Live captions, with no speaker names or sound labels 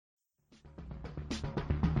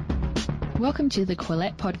Welcome to the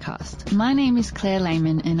Quillette podcast. My name is Claire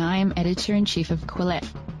Lehman and I am Editor-in-Chief of Quillette.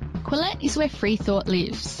 Quillette is where free thought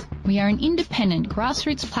lives. We are an independent,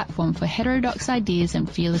 grassroots platform for heterodox ideas and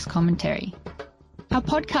fearless commentary. Our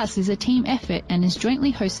podcast is a team effort and is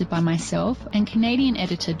jointly hosted by myself and Canadian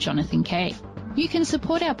editor Jonathan Kay. You can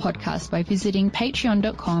support our podcast by visiting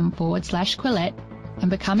patreon.com/Quillette and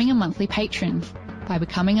becoming a monthly patron. By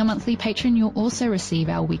becoming a monthly patron, you'll also receive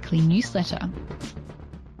our weekly newsletter.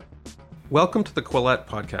 Welcome to the Quillette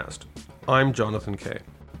podcast. I'm Jonathan Kay.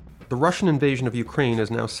 The Russian invasion of Ukraine is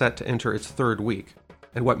now set to enter its third week,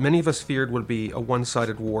 and what many of us feared would be a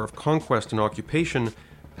one-sided war of conquest and occupation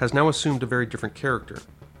has now assumed a very different character.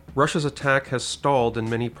 Russia's attack has stalled in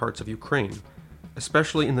many parts of Ukraine,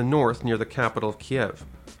 especially in the north near the capital of Kiev,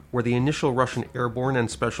 where the initial Russian airborne and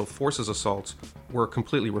special forces assaults were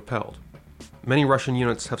completely repelled. Many Russian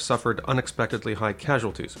units have suffered unexpectedly high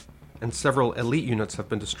casualties, and several elite units have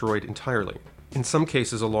been destroyed entirely, in some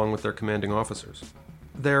cases along with their commanding officers.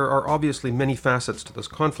 There are obviously many facets to this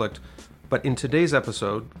conflict, but in today's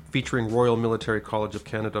episode, featuring Royal Military College of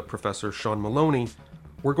Canada Professor Sean Maloney,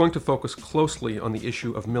 we're going to focus closely on the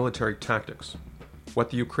issue of military tactics, what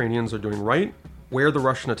the Ukrainians are doing right, where the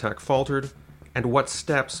Russian attack faltered, and what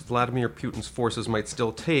steps Vladimir Putin's forces might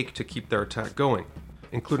still take to keep their attack going,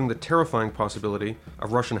 including the terrifying possibility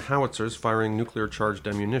of Russian howitzers firing nuclear-charged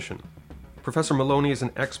ammunition. Professor Maloney is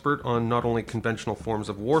an expert on not only conventional forms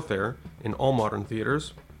of warfare in all modern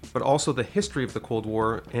theaters, but also the history of the Cold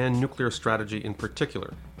War and nuclear strategy in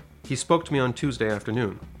particular. He spoke to me on Tuesday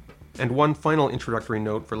afternoon. And one final introductory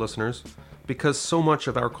note for listeners, because so much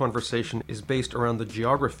of our conversation is based around the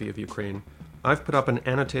geography of Ukraine, I've put up an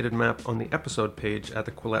annotated map on the episode page at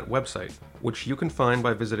the Quillette website, which you can find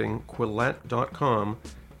by visiting quillette.com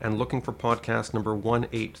and looking for podcast number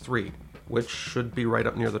 183, which should be right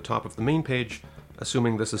up near the top of the main page,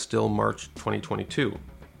 assuming this is still March 2022.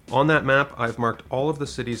 On that map, I've marked all of the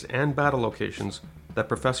cities and battle locations that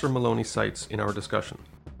Professor Maloney cites in our discussion.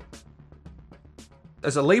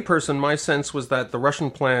 As a layperson, my sense was that the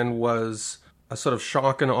Russian plan was a sort of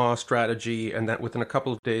shock and awe strategy, and that within a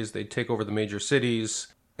couple of days they'd take over the major cities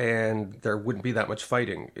and there wouldn't be that much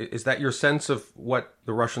fighting. Is that your sense of what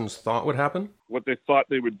the Russians thought would happen? What they thought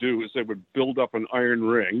they would do is they would build up an iron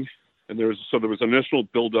ring, and there was an initial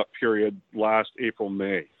build-up period last April,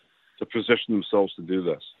 May to position themselves to do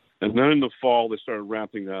this. And then in the fall, they started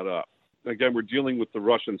ramping that up. Again, we're dealing with the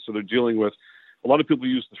Russians, so they're dealing with, a lot of people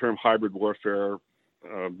use the term hybrid warfare,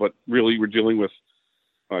 but really we're dealing with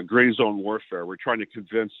gray zone warfare. We're trying to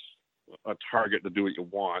convince a target to do what you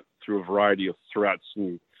want through a variety of threats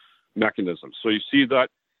and mechanisms. So you see that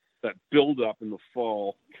build-up in the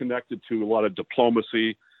fall connected to a lot of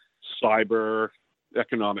diplomacy, cyber,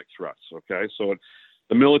 economic threats, okay? So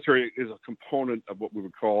the military is a component of what we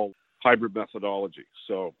would call hybrid methodology.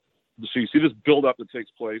 So you see this build-up that takes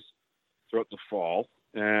place throughout the fall,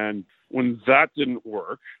 and when that didn't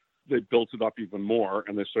work, they built it up even more,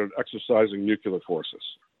 and they started exercising nuclear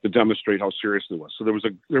forces to demonstrate how serious it was. So there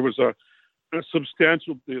was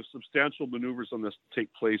substantial maneuvers on this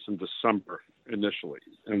take place in December initially,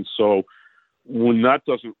 and so when that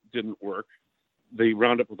didn't work, they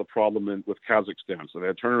round up with a problem with Kazakhstan. So they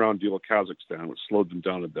had to turn around and deal with Kazakhstan, which slowed them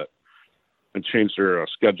down a bit and changed their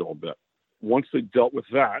schedule a bit. Once they dealt with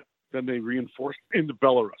that, then they reinforced into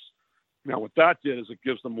Belarus. Now, what that did is it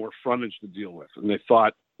gives them more frontage to deal with, and they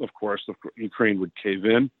thought, of course, Ukraine would cave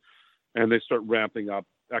in, and they start ramping up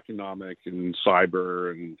economic and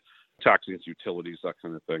cyber and attacks against utilities, that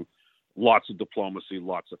kind of thing. Lots of diplomacy,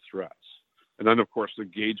 lots of threats. And then, of course, they're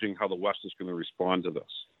gauging how the West is going to respond to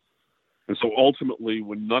this. And so ultimately,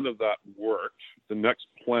 when none of that worked, the next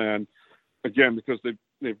plan, again, because they've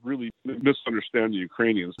really misunderstand the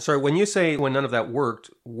Ukrainians. Sorry, when you say when none of that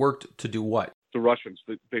worked to do what? The Russians,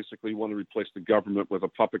 they basically want to replace the government with a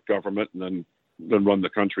puppet government and then run the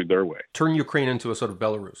country their way. Turn Ukraine into a sort of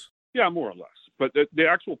Belarus. Yeah, more or less. But the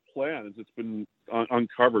actual plan, as it's been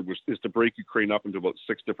uncovered, is to break Ukraine up into about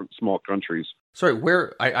 6 different small countries. Sorry,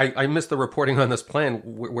 where? I missed the reporting on this plan.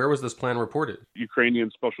 Where was this plan reported? Ukrainian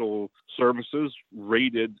Special Services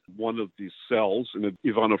raided one of these cells in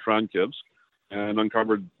Ivano-Frankivsk and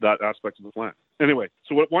uncovered that aspect of the plan. Anyway,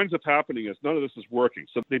 so what winds up happening is none of this is working.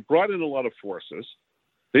 So they brought in a lot of forces.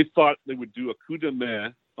 They thought they would do a coup de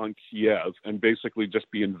main on Kiev and basically just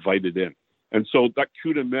be invited in. And so that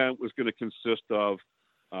coup de main was going to consist of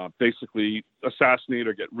basically assassinate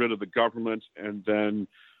or get rid of the government and then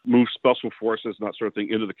move special forces and that sort of thing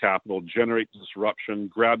into the capital, generate disruption,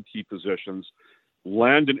 grab key positions,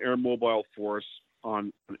 land an air mobile force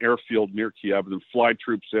on an airfield near Kiev, and then fly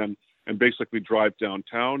troops in and basically drive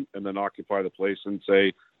downtown and then occupy the place and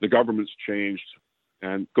say the government's changed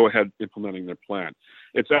and go ahead implementing their plan.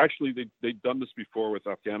 It's actually, they've done this before with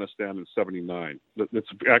Afghanistan in 79. It's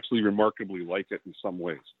actually remarkably like it in some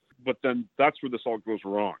ways. But then that's where this all goes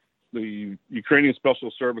wrong. The Ukrainian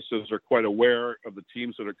special services are quite aware of the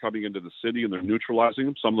teams that are coming into the city, and they're neutralizing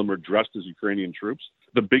them. Some of them are dressed as Ukrainian troops.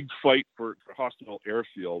 The big fight for Hostomel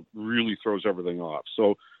airfield really throws everything off.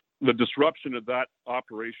 So the disruption of that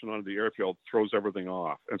operation onto the airfield throws everything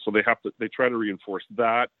off. And so they try to reinforce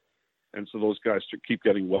that. And so those guys keep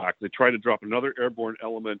getting whacked. They try to drop another airborne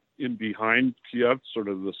element in behind Kiev, sort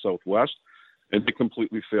of the southwest, and it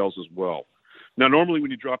completely fails as well. Now, normally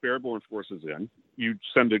when you drop airborne forces in, you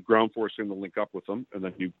send a ground force in to link up with them, and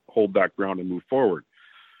then you hold that ground and move forward.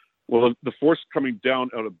 Well, the force coming down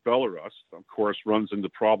out of Belarus, of course, runs into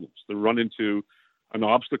problems. They run into an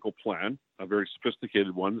obstacle plan, a very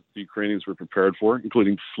sophisticated one that the Ukrainians were prepared for,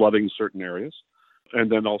 including flooding certain areas, and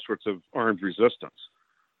then all sorts of armed resistance.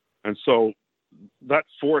 And so that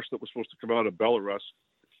force that was supposed to come out of Belarus,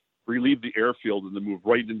 relieve the airfield, and then move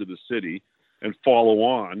right into the city and follow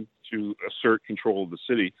on to assert control of the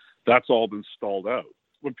city, that's all been stalled out.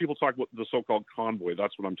 When people talk about the so-called convoy,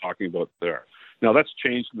 that's what I'm talking about there. Now, that's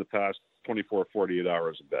changed in the past 24, 48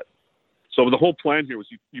 hours a bit. So the whole plan here was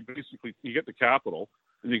you basically, you get the capital,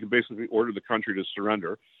 and you can basically order the country to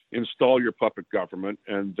surrender, install your puppet government,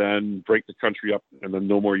 and then break the country up, and then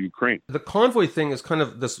no more Ukraine. The convoy thing is kind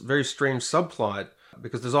of this very strange subplot,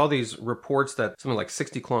 because there's all these reports that something like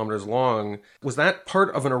 60 kilometers long. Was that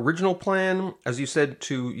part of an original plan, as you said,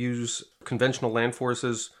 to use conventional land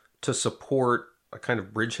forces to support a kind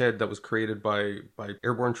of bridgehead that was created by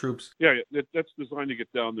airborne troops? Yeah, that's designed to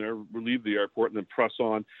get down there, relieve the airport, and then press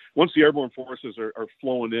on. Once the airborne forces are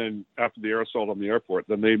flowing in after the air assault on the airport,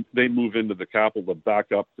 then they move into the capital to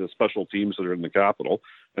back up the special teams that are in the capital.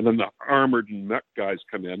 And then the armored and mech guys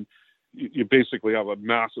come in. You basically have a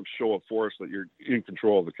massive show of force that you're in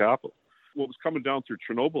control of the capital. What was coming down through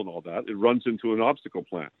Chernobyl and all that, it runs into an obstacle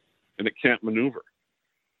plan, and it can't maneuver.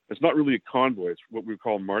 It's not really a convoy. It's what we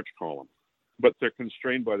call march column. But they're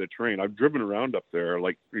constrained by the terrain. I've driven around up there.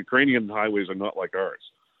 Like, Ukrainian highways are not like ours.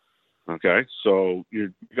 Okay? So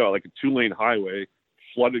you've got like a 2-lane highway,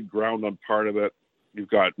 flooded ground on part of it. You've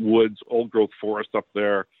got woods, old-growth forest up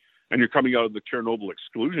there. And you're coming out of the Chernobyl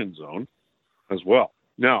exclusion zone as well.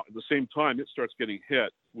 Now, at the same time, it starts getting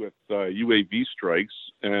hit with UAV strikes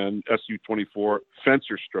and Su-24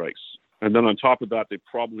 fencer strikes. And then on top of that, they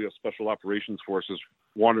probably have special operations forces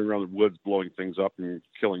wandering around the woods, blowing things up and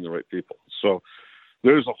killing the right people. So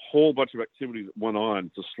there's a whole bunch of activity that went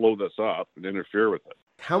on to slow this up and interfere with it.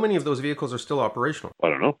 How many of those vehicles are still operational? I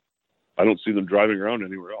don't know. I don't see them driving around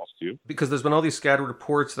anywhere else, do you? Because there's been all these scattered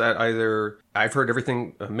reports that either, I've heard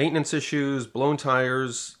everything, maintenance issues, blown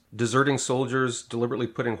tires, deserting soldiers, deliberately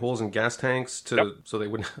putting holes in gas tanks so they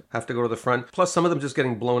wouldn't have to go to the front, plus some of them just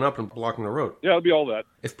getting blown up and blocking the road. Yeah, it'll be all that.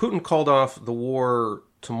 If Putin called off the war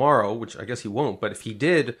tomorrow, which I guess he won't, but if he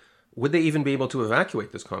did, would they even be able to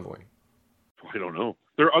evacuate this convoy? I don't know.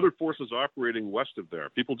 There are other forces operating west of there.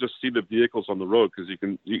 People just see the vehicles on the road because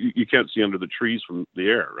you can't see under the trees from the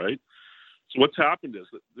air, right? So what's happened is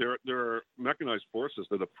that there are mechanized forces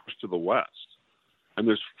that have pushed to the west, and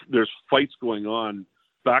there's fights going on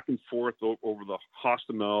back and forth over the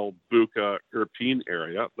Hostomel, Bucha, Irpin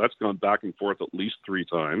area. That's gone back and forth at least 3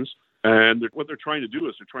 times. And what they're trying to do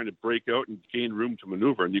is they're trying to break out and gain room to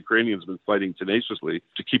maneuver. And the Ukrainians have been fighting tenaciously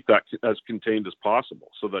to keep that as contained as possible,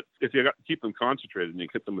 so that if you keep them concentrated and you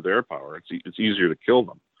hit them with air power, it's easier to kill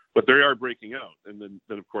them. But they are breaking out. And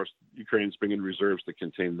then of course, Ukrainians bring in reserves to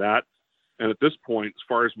contain that. And at this point, as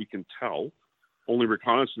far as we can tell, only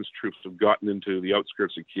reconnaissance troops have gotten into the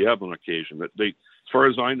outskirts of Kiev on occasion. That as far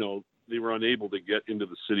as I know, they were unable to get into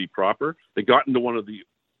the city proper. They got into one of the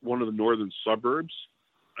northern suburbs,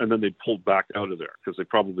 and then they pulled back out of there because they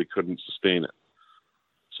probably couldn't sustain it.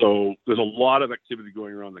 So there's a lot of activity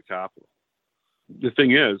going around the capital. The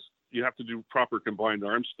thing is, you have to do proper combined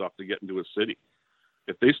arms stuff to get into a city.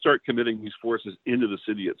 If they start committing these forces into the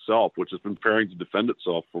city itself, which has been preparing to defend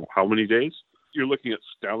itself for how many days? You're looking at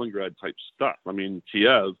Stalingrad type stuff. I mean,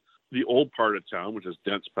 Kiev, the old part of town, which is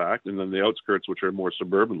dense packed, and then the outskirts, which are more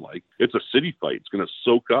suburban like, it's a city fight. It's going to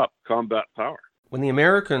soak up combat power. When the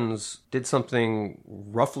Americans did something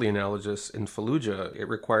roughly analogous in Fallujah, it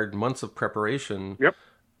required months of preparation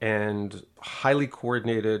and highly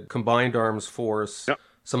coordinated combined arms force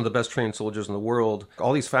some of the best trained soldiers in the world,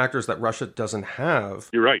 all these factors that Russia doesn't have.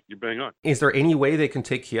 You're right. You're bang on. Is there any way they can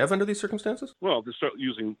take Kiev under these circumstances? Well, they start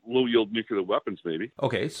using low-yield nuclear weapons, maybe.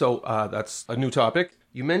 Okay, so that's a new topic.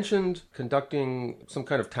 You mentioned conducting some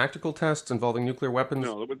kind of tactical tests involving nuclear weapons.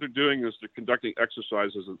 No, what they're doing is they're conducting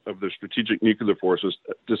exercises of their strategic nuclear forces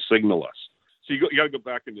to signal us. So you got to go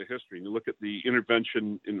back into history and you look at the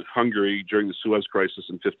intervention in Hungary during the Suez Crisis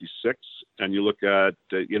in '56, and you look at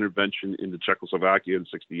the intervention into Czechoslovakia in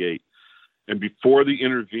 '68. And before they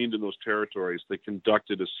intervened in those territories, they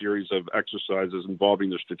conducted a series of exercises involving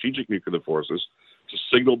their strategic nuclear forces to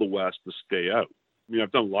signal the West to stay out. I mean,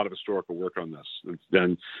 I've done a lot of historical work on this.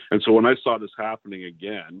 And so when I saw this happening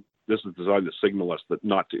again, this is designed to signal us that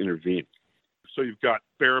not to intervene. So you've got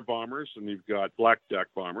Bear bombers and you've got Black Deck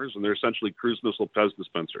bombers, and they're essentially cruise missile Pez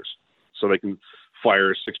dispensers. So they can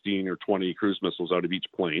fire 16 or 20 cruise missiles out of each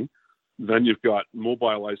plane. Then you've got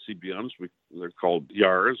mobile ICBMs. They're called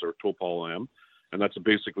YARS or Topol-M, and that's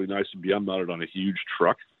basically an ICBM mounted on a huge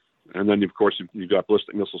truck. And then, of course, you've got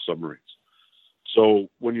ballistic missile submarines. So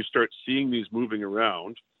when you start seeing these moving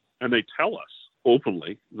around, and they tell us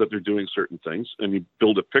openly that they're doing certain things, and you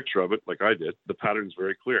build a picture of it like I did, the pattern's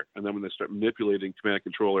very clear. And then when they start manipulating command and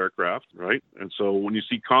control aircraft, right? And so when you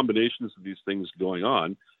see combinations of these things going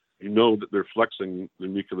on, you know that they're flexing the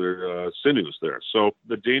nuclear sinews there. So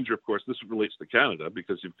the danger, of course, this relates to Canada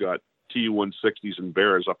because you've got Tu-160s and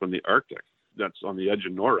Bears up in the Arctic. That's on the edge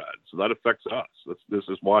of NORAD. So that affects us. This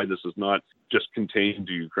is why this is not just contained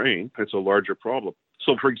to Ukraine. It's a larger problem.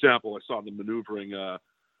 So, for example, I saw them maneuvering a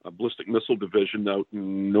ballistic missile division out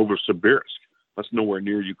in Novosibirsk. That's nowhere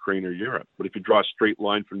near Ukraine or Europe. But if you draw a straight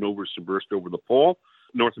line from Novosibirsk over the pole,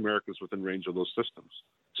 North America is within range of those systems.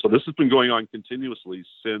 So this has been going on continuously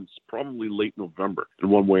since probably late November in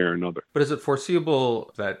one way or another. But is it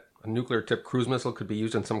foreseeable that a nuclear-tipped cruise missile could be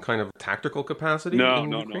used in some kind of tactical capacity? No.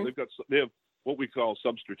 They have what we call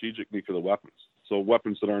sub-strategic nuclear weapons. So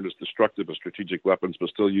weapons that aren't as destructive as strategic weapons, but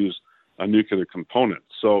still use a nuclear component.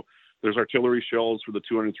 So there's artillery shells for the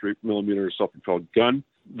 203 millimeter self-propelled gun.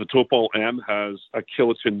 The Topol-M has a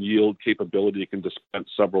kiloton yield capability. It can dispense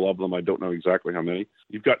several of them. I don't know exactly how many.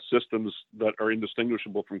 You've got systems that are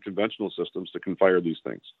indistinguishable from conventional systems that can fire these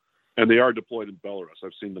things. And they are deployed in Belarus.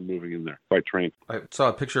 I've seen them moving in there by train. I saw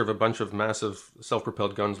a picture of a bunch of massive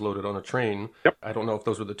self-propelled guns loaded on a train. Yep. I don't know if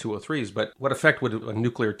those were the 203s, but what effect would a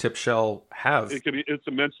nuclear-tipped shell have? It's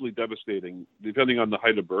immensely devastating. Depending on the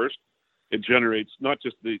height of burst, it generates not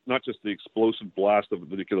just the explosive blast of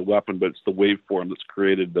the nuclear weapon, but it's the waveform that's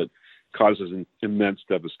created that causes an immense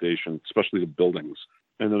devastation, especially the buildings.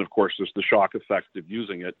 And then, of course, there's the shock effect of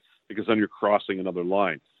using it because then you're crossing another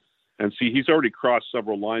line. And see, he's already crossed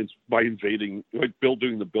several lines by invading, like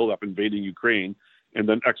doing the build-up, invading Ukraine, and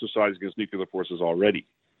then exercising his nuclear forces already.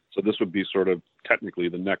 So this would be sort of technically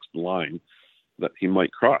the next line that he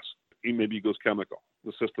might cross. Maybe he goes chemical.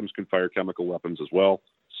 The systems can fire chemical weapons as well.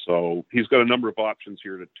 So he's got a number of options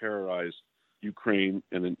here to terrorize Ukraine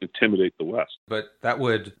and intimidate the West. But that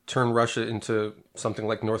would turn Russia into something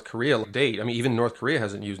like North Korea. I mean, even North Korea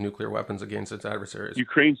hasn't used nuclear weapons against its adversaries.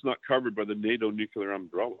 Ukraine's not covered by the NATO nuclear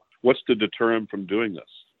umbrella. What's to deter him from doing this,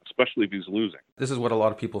 especially if he's losing? This is what a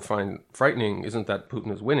lot of people find frightening, isn't that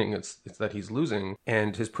Putin is winning, it's that he's losing.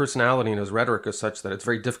 And his personality and his rhetoric is such that it's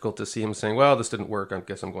very difficult to see him saying, well, this didn't work, I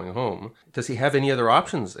guess I'm going home. Does he have any other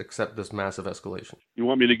options except this massive escalation? You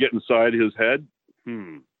want me to get inside his head?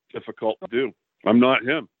 Difficult to do. I'm not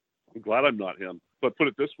him. I'm glad I'm not him. But put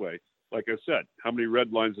it this way, like I said, how many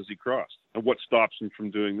red lines has he crossed? And what stops him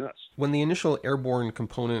from doing this? When the initial airborne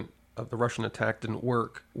component of the Russian attack didn't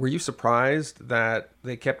work, were you surprised that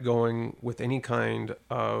they kept going with any kind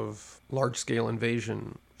of large-scale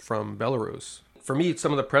invasion from Belarus? For me,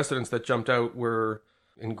 some of the precedents that jumped out were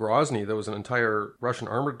in Grozny, there was an entire Russian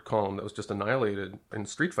armored column that was just annihilated in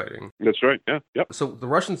street fighting. That's right, yeah. Yep. So the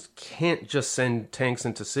Russians can't just send tanks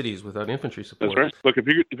into cities without infantry support. That's right. Look, if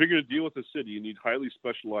you're going to deal with a city, you need highly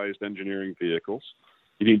specialized engineering vehicles.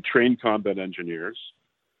 You need trained combat engineers.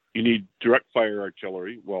 You need direct fire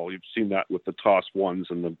artillery. Well, you've seen that with the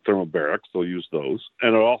TOS-1s and the thermal barracks. They'll use those.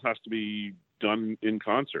 And it all has to be done in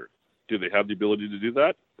concert. Do they have the ability to do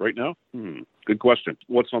that right now? Good question.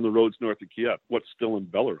 What's on the roads north of Kiev? What's still in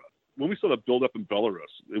Belarus? When we saw the buildup in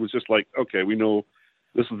Belarus, it was just like, okay, we know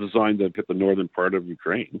this is designed to hit the northern part of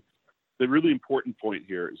Ukraine. The really important point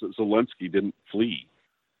here is that Zelensky didn't flee.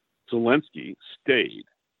 Zelensky stayed.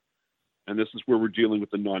 And this is where we're dealing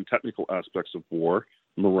with the non-technical aspects of war,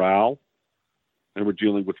 morale, and we're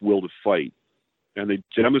dealing with will to fight. And they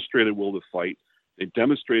demonstrated will to fight. They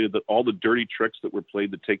demonstrated that all the dirty tricks that were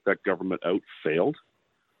played to take that government out failed.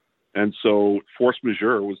 And so force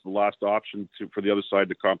majeure was the last option for the other side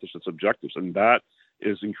to accomplish its objectives. And that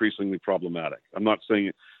is increasingly problematic. I'm not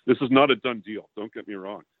saying this is not a done deal. Don't get me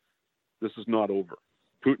wrong. This is not over.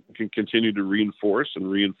 Putin can continue to reinforce and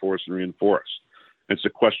reinforce and reinforce. It's a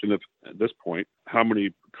question of, at this point, how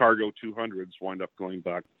many cargo 200s wind up going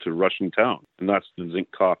back to Russian town. And that's the zinc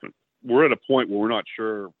coffin. We're at a point where we're not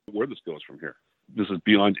sure where this goes from here. This is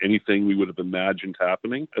beyond anything we would have imagined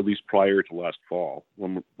happening, at least prior to last fall,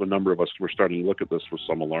 when a number of us were starting to look at this with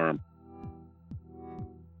some alarm.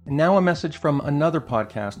 And now a message from another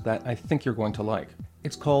podcast that I think you're going to like.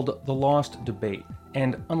 It's called The Lost Debate.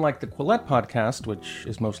 And unlike the Quillette podcast, which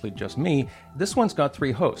is mostly just me, this one's got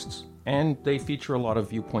 3 hosts, and they feature a lot of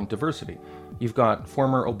viewpoint diversity. You've got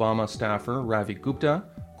former Obama staffer Ravi Gupta,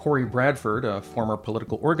 Corey Bradford, a former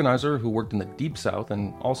political organizer who worked in the Deep South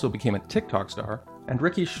and also became a TikTok star, and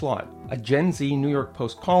Ricky Schlott, a Gen Z New York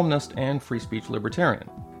Post columnist and free speech libertarian.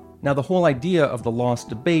 Now, the whole idea of The Lost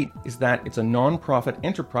Debate is that it's a non-profit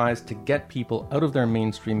enterprise to get people out of their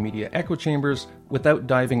mainstream media echo chambers without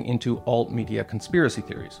diving into alt-media conspiracy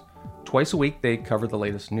theories. Twice a week, they cover the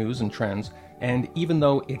latest news and trends, and even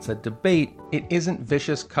though it's a debate, it isn't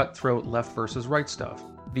vicious, cutthroat left versus right stuff.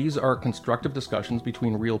 These are constructive discussions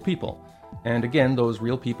between real people. And again, those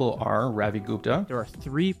real people are Ravi Gupta. There are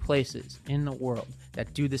 3 places in the world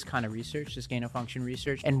that do this kind of research, this gain-of-function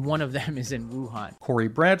research, and one of them is in Wuhan. Corey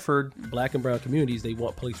Bradford. Black and brown communities, they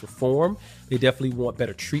want police reform. They definitely want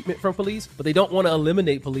better treatment from police, but they don't want to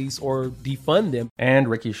eliminate police or defund them. And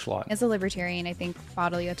Ricky Schlott. As a libertarian, I think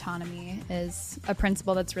bodily autonomy is a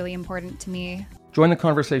principle that's really important to me. Join the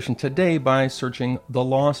conversation today by searching The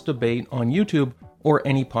Lost Debate on YouTube or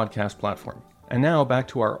any podcast platform. And now back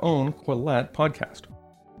to our own Quillette podcast.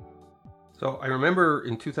 So I remember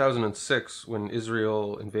in 2006 when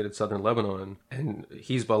Israel invaded southern Lebanon and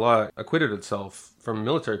Hezbollah acquitted itself from a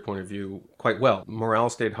military point of view quite well. Morale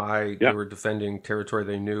stayed high. They were defending territory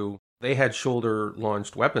they knew. They had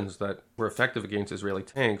shoulder-launched weapons that were effective against Israeli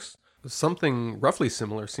tanks. Something roughly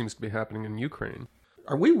similar seems to be happening in Ukraine.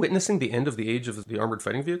 Are we witnessing the end of the age of the armored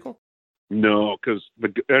fighting vehicle? No, because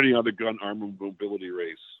any other gun armor mobility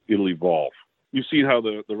race, it'll evolve. You've seen how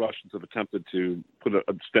the Russians have attempted to put a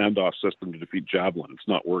standoff system to defeat Javelin. It's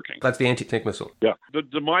not working. That's the anti-tank missile. Yeah. The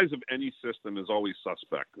demise of any system is always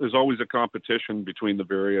suspect. There's always a competition between the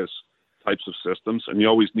various types of systems, and you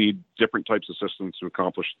always need different types of systems to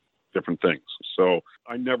accomplish different things. So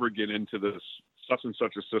I never get into this such and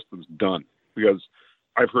such a system's done, because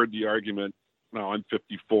I've heard the argument, now I'm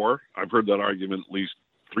 54, I've heard that argument at least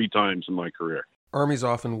 3 times in my career. Armies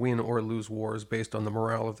often win or lose wars based on the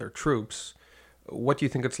morale of their troops. What do you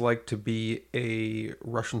think it's like to be a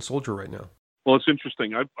Russian soldier right now? Well, it's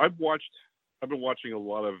interesting. I've been watching a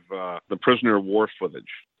lot of the prisoner of war footage.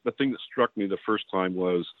 The thing that struck me the first time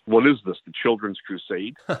was, what is this, the Children's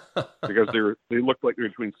Crusade? Because they looked like they were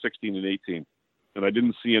between 16 and 18. And I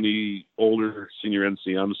didn't see any older senior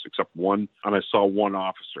NCMs except one, and I saw one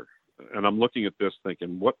officer. And I'm looking at this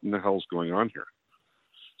thinking, what in the hell's going on here?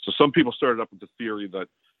 So some people started up with the theory that,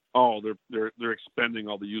 they're expending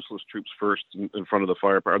all the useless troops first in front of the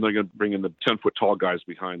firepower, and they're going to bring in the 10-foot tall guys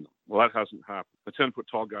behind them. Well, that hasn't happened. The 10-foot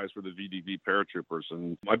tall guys were the VDV paratroopers,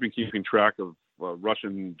 and I've been keeping track of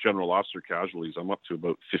Russian general officer casualties. I'm up to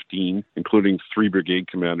about 15, including 3 brigade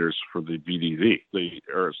commanders for the VDV, the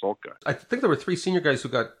air assault guys. I think there were 3 senior guys who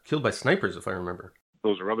got killed by snipers, if I remember.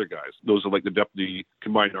 Those are other guys. Those are like the deputy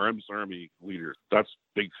combined arms army leaders. That's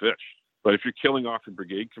big fish. But if you're killing off your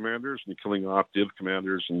brigade commanders and you're killing off div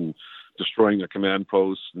commanders and destroying their command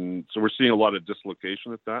posts, and so we're seeing a lot of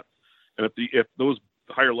dislocation at that. And if those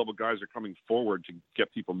higher level guys are coming forward to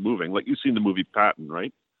get people moving, like you've seen the movie Patton,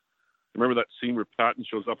 right? Remember that scene where Patton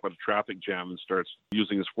shows up at a traffic jam and starts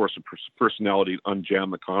using his force of personality to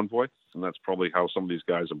unjam the convoy? And that's probably how some of these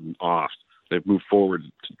guys have been off. They've moved forward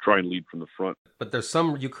to try and lead from the front. But there's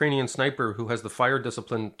some Ukrainian sniper who has the fire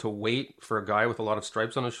discipline to wait for a guy with a lot of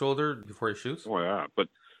stripes on his shoulder before he shoots? Oh, yeah. But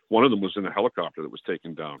one of them was in a helicopter that was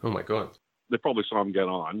taken down. Oh, my God. They probably saw him get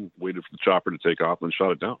on, waited for the chopper to take off, and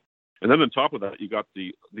shot it down. And then on top of that, you got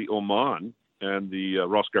the Oman and the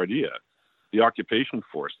Rosguardia, the occupation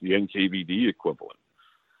force, the NKVD equivalent.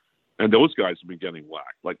 And those guys have been getting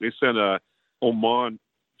whacked. Like they sent a Oman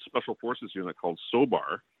special forces unit called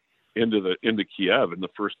Sobar into Kiev in the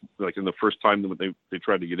first time that they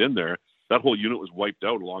tried to get in there. That whole unit was wiped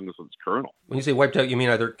out along with its colonel. When you say wiped out, you mean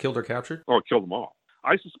either killed or captured? Oh, it killed them all.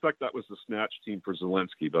 I suspect that was the snatch team for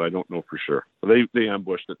Zelensky, but I don't know for sure. They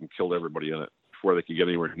ambushed it and killed everybody in it before they could get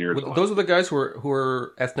anywhere near it. Those are the guys who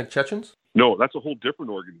are ethnic Chechens? No, that's a whole different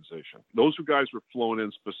organization. Those guys were flown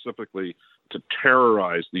in specifically to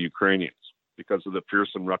terrorize the Ukrainians, because of the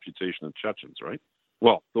fearsome reputation of Chechens, right?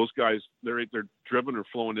 Well, those guys, they're driven or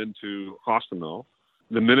flown into Hostomel.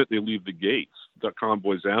 The minute they leave the gates, the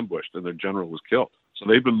convoy's ambushed and their general was killed. So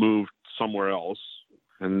they've been moved somewhere else.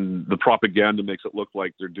 And the propaganda makes it look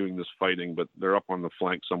like they're doing this fighting, but they're up on the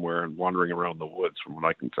flank somewhere and wandering around the woods, from what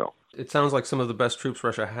I can tell. It sounds like some of the best troops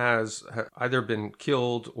Russia has have either been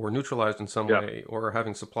killed or neutralized in some way, or are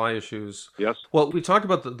having supply issues. Yes. Well, we talked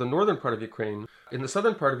about the northern part of Ukraine. In the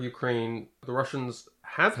southern part of Ukraine, the Russians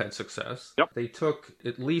have had success. Yep. They took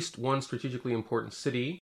at least one strategically important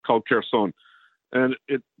city. Called Kherson. And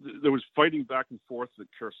there was fighting back and forth at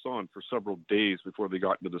Kherson for several days before they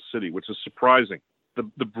got into the city, which is surprising.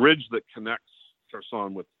 The bridge that connects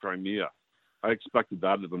Kherson with Crimea, I expected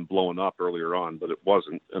that to have been blown up earlier on, but it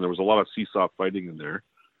wasn't. And there was a lot of seesaw fighting in there.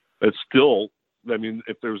 It's still, I mean,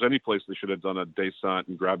 if there was any place they should have done a descent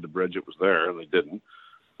and grabbed the bridge, it was there, and they didn't.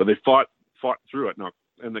 But they fought through it. Now,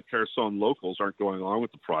 and the Kherson locals aren't going along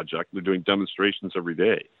with the project. They're doing demonstrations every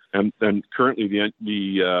day. And currently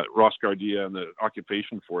the Rosguardia and the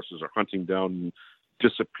occupation forces are hunting down and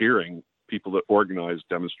disappearing people that organize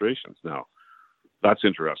demonstrations now. That's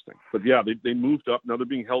interesting. But yeah, they moved up. Now they're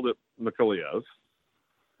being held at Mykolaiv,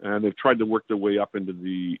 and they've tried to work their way up into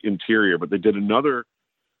the interior, but they did another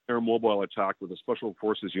air mobile attack with a special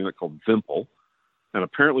forces unit called Vimpel. And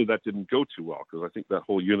apparently that didn't go too well, because I think that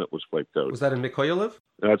whole unit was wiped out. Was that in Mykolaiv?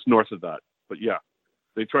 That's north of that. But yeah,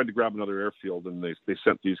 they tried to grab another airfield, and they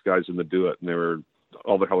sent these guys in to do it, and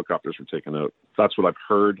all the helicopters were taken out. That's what I've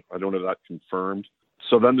heard. I don't have that confirmed.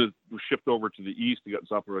 So then we shipped over to the east. You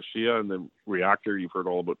got Zaporozhye and the reactor. You've heard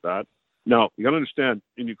all about that. Now, you got to understand,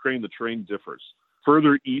 in Ukraine, the terrain differs.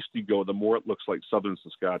 Further east you go, the more it looks like southern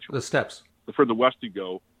Saskatchewan. The steppes. The further west you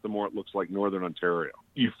go, the more it looks like northern Ontario.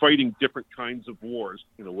 You're fighting different kinds of wars,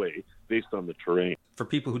 in a way, based on the terrain. For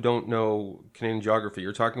people who don't know Canadian geography,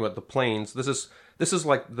 you're talking about the plains. This is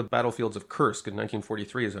like the battlefields of Kursk in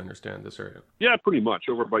 1943, as I understand this area. Yeah, pretty much,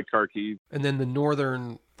 over by Kharkiv. And then the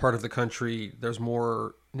northern part of the country, there's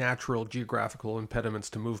more natural geographical impediments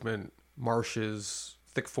to movement, marshes,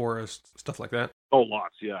 thick forest, stuff like that. Oh,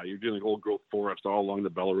 lots, yeah. You're dealing with old growth forest all along the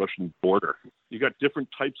Belarusian border. You got different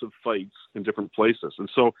types of fights in different places. And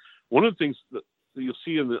so one of the things that you'll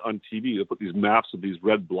see on TV, they'll put these maps of these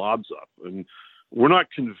red blobs up. And we're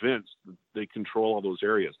not convinced that they control all those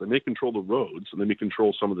areas. They may control the roads and they may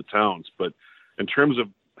control some of the towns. But in terms of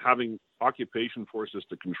having occupation forces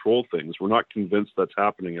to control things, we're not convinced that's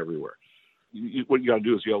happening everywhere. What you got to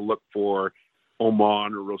do is you got to look for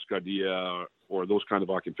Oman or Rosguardia or those kind of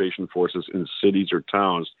occupation forces in cities or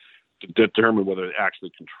towns to determine whether they actually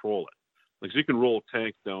control it. Like, so you can roll a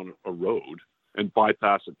tank down a road and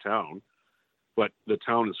bypass a town, but the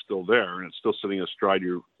town is still there and it's still sitting astride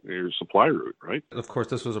your supply route, right? Of course,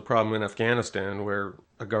 this was a problem in Afghanistan where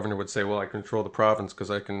a governor would say, well, I control the province because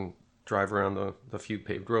I can drive around the few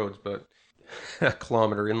paved roads, but a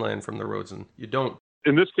kilometer inland from the roads, and you don't.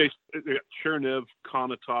 In this case, Cherniv,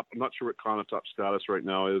 Konotop, I'm not sure what Konotop's status right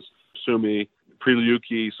now is, Sumy,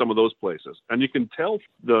 Prilyuki, some of those places. And you can tell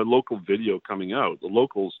the local video coming out. The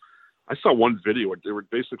locals, I saw one video where there were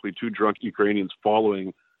basically two drunk Ukrainians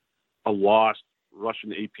following a lost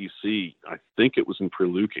Russian APC. I think it was in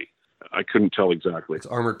Prilyuki. I couldn't tell exactly. It's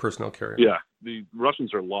armored personnel carrier. Yeah, the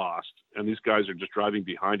Russians are lost, and these guys are just driving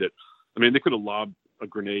behind it. I mean, they could have lobbed a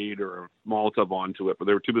grenade or a Molotov onto it, but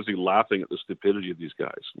they were too busy laughing at the stupidity of these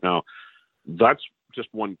guys. Now, that's just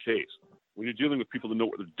one case. When you're dealing with people that know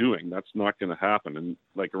what they're doing, that's not going to happen. And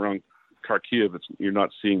like around Kharkiv, you're not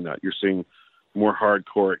seeing that. You're seeing more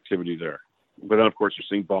hardcore activity there. But then, of course, you're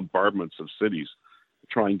seeing bombardments of cities to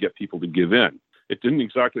try and get people to give in. It didn't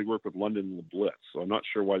exactly work with London and the Blitz, so I'm not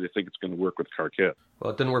sure why they think it's going to work with Kharkiv.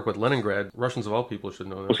 Well, it didn't work with Leningrad. Russians of all people should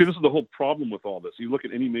know that. Well, see, this is the whole problem with all this. You look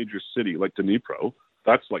at any major city like Dnipro,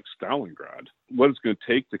 that's like Stalingrad. What it's going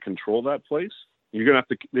to take to control that place, they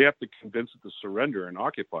have to convince it to surrender and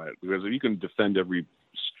occupy it, because you can defend every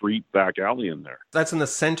street, back alley in there. That's in the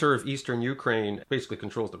center of eastern Ukraine. It basically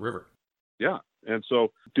controls the river. Yeah. And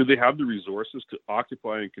so do they have the resources to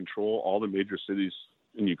occupy and control all the major cities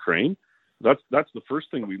in Ukraine? That's the first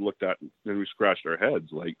thing we looked at, and we scratched our heads.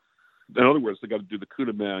 Like, in other words, they got to do the coup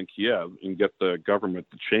de main in Kiev and get the government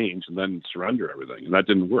to change and then surrender everything. And that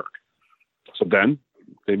didn't work. So then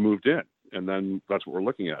they moved in. And then that's what we're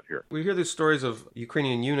looking at here. We hear these stories of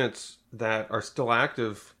Ukrainian units that are still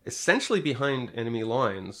active, essentially behind enemy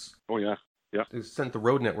lines. Oh, yeah. Yeah. To the extent the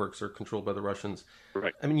road networks are controlled by the Russians.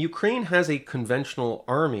 Right. I mean, Ukraine has a conventional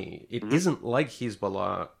army. It isn't like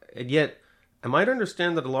Hezbollah. And yet, am I to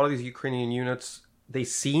understand that a lot of these Ukrainian units, they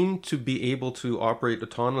seem to be able to operate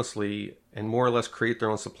autonomously and more or less create their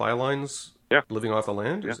own supply lines, living off the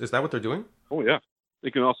land? Yeah. Is that what they're doing? Oh yeah,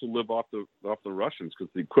 they can also live off the Russians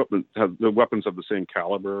because the weapons have the same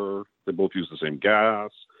caliber. They both use the same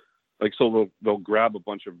gas. Like, so they'll grab a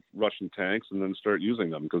bunch of Russian tanks and then start using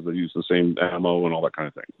them because they use the same ammo and all that kind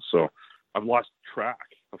of thing. So I've lost track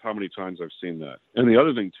of how many times I've seen that. And the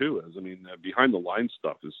other thing too is, behind the line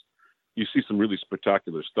stuff is you see some really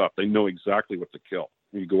spectacular stuff. They know exactly what to kill.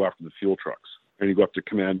 You go after the fuel trucks and you go after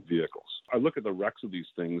command vehicles. I look at the wrecks of these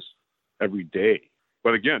things every day.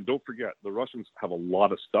 But again, don't forget, the Russians have a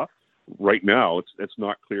lot of stuff. Right now, it's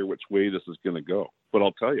not clear which way this is going to go. But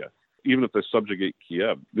I'll tell you, even if they subjugate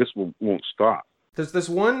Kiev, this won't stop. There's this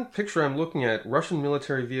one picture I'm looking at, Russian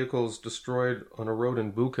military vehicles destroyed on a road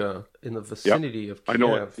in Bucha in the vicinity of Kiev. I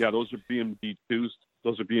know it. Yeah, those are BMD-2s.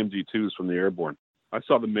 Those are BMD-2s from the airborne. I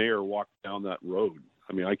saw the mayor walk down that road.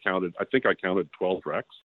 I think I counted 12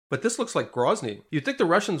 wrecks. But this looks like Grozny. You'd think the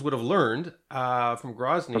Russians would have learned from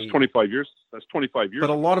Grozny. That's 25 years. That's 25 years. But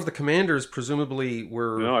a lot of the commanders presumably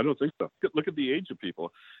were... No, I don't think so. Look at the age of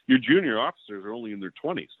people. Your junior officers are only in their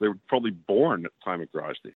 20s. They were probably born at the time of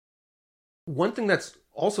Grozny. One thing that's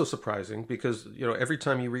also surprising, because every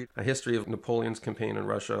time you read a history of Napoleon's campaign in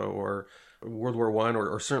Russia or World War I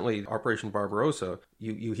or certainly Operation Barbarossa,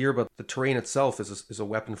 you hear about the terrain itself is a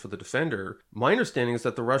weapon for the defender. My understanding is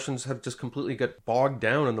that the Russians have just completely got bogged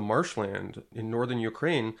down in the marshland in northern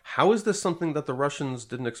Ukraine. How is this something that the Russians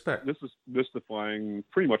didn't expect? This is mystifying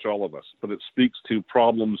pretty much all of us, but it speaks to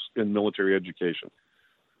problems in military education.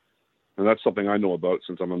 And that's something I know about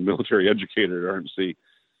since I'm a military educator at RMC.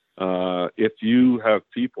 If you have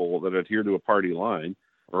people that adhere to a party line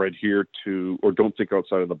or adhere to or don't think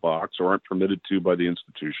outside of the box or aren't permitted to by the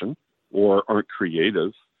institution or aren't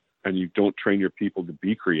creative, and you don't train your people to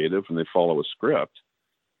be creative and they follow a script,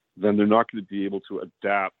 then they're not going to be able to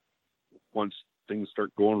adapt once things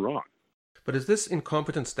start going wrong. But is this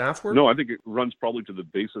incompetent staff work? No, I think it runs probably to the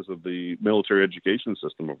basis of the military education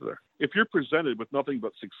system over there. If you're presented with nothing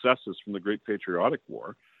but successes from the Great Patriotic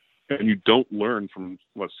War, and you don't learn from,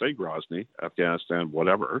 let's say, Grozny, Afghanistan,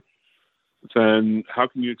 whatever, then how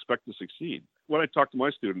can you expect to succeed? When I talk to my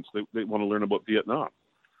students, they want to learn about Vietnam.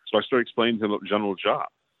 So I start explaining to them about General Giap.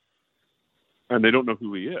 And they don't know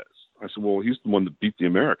who he is. I said, well, he's the one that beat the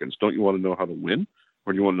Americans. Don't you want to know how to win,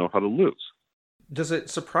 or do you want to know how to lose? Does it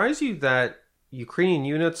surprise you that Ukrainian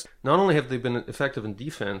units, not only have they been effective in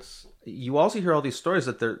defense, you also hear all these stories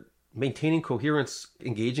that they're maintaining coherence,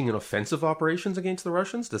 engaging in offensive operations against the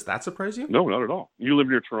Russians? Does that surprise you? No, not at all. You live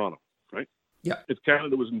near Toronto, right? Yeah. If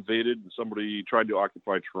Canada was invaded and somebody tried to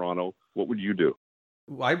occupy Toronto, what would you do?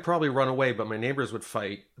 I'd probably run away, but my neighbors would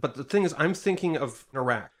fight. But the thing is, I'm thinking of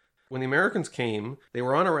Iraq. When the Americans came, they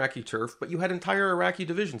were on Iraqi turf, but you had entire Iraqi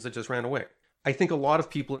divisions that just ran away. I think a lot of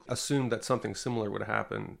people assumed that something similar would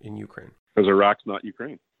happen in Ukraine. Because Iraq's not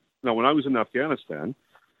Ukraine. Now, when I was in Afghanistan,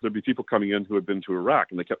 there'd be people coming in who had been to Iraq,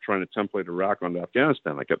 and they kept trying to template Iraq onto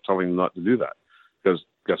Afghanistan. I kept telling them not to do that. Because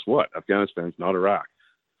guess what? Afghanistan's not Iraq.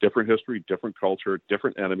 Different history, different culture,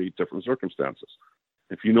 different enemy, different circumstances.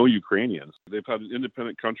 If you know Ukrainians, they've had an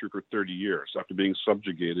independent country for 30 years after being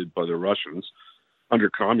subjugated by the Russians under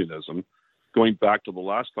communism, going back to the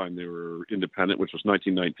last time they were independent, which was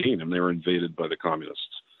 1919, and they were invaded by the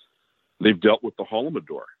communists. They've dealt with the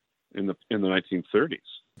Holodomor in the 1930s.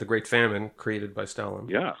 The Great Famine created by Stalin.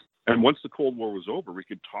 Yeah. And once the Cold War was over, we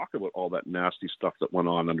could talk about all that nasty stuff that went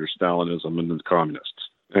on under Stalinism and the communists.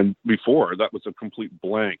 And before, that was a complete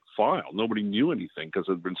blank file. Nobody knew anything because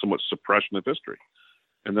there had been so much suppression of history.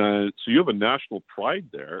 And then, so you have a national pride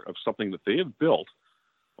there of something that they had built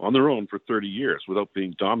on their own for 30 years without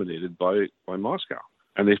being dominated by Moscow.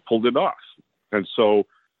 And they've pulled it off. And so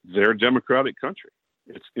they're a democratic country.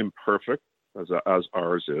 It's imperfect, as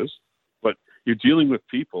ours is, but you're dealing with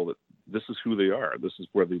people that this is who they are. This is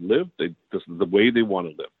where they live. This is the way they want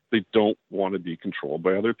to live. They don't want to be controlled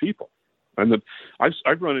by other people. And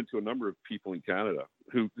I've run into a number of people in Canada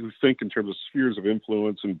who think in terms of spheres of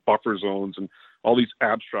influence and buffer zones and all these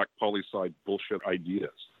abstract poli-sci bullshit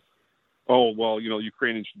ideas. Oh, well,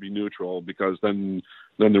 Ukrainians should be neutral because then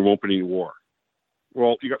there won't be any war.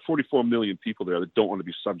 Well, you got 44 million people there that don't want to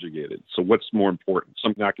be subjugated. So what's more important?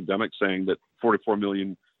 Some academic saying that 44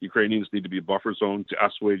 million Ukrainians need to be a buffer zone to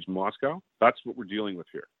assuage Moscow? That's what we're dealing with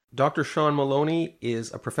here. Dr. Sean Maloney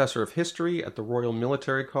is a professor of history at the Royal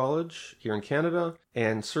Military College here in Canada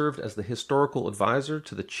and served as the historical advisor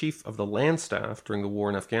to the Chief of the Land Staff during the war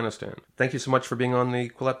in Afghanistan. Thank you so much for being on the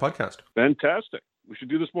Quillette podcast. Fantastic. We should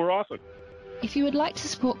do this more often. If you would like to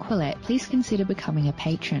support Quillette, please consider becoming a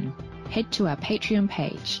patron. Head to our Patreon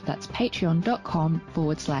page. That's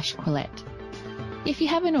patreon.com/Quillette. If you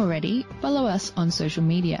haven't already, follow us on social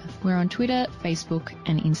media. We're on Twitter, Facebook,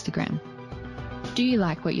 and Instagram. Do you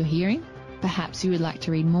like what you're hearing? Perhaps you would like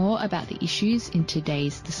to read more about the issues in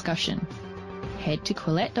today's discussion. Head to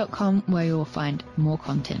Quillette.com where you will find more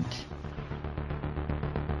content.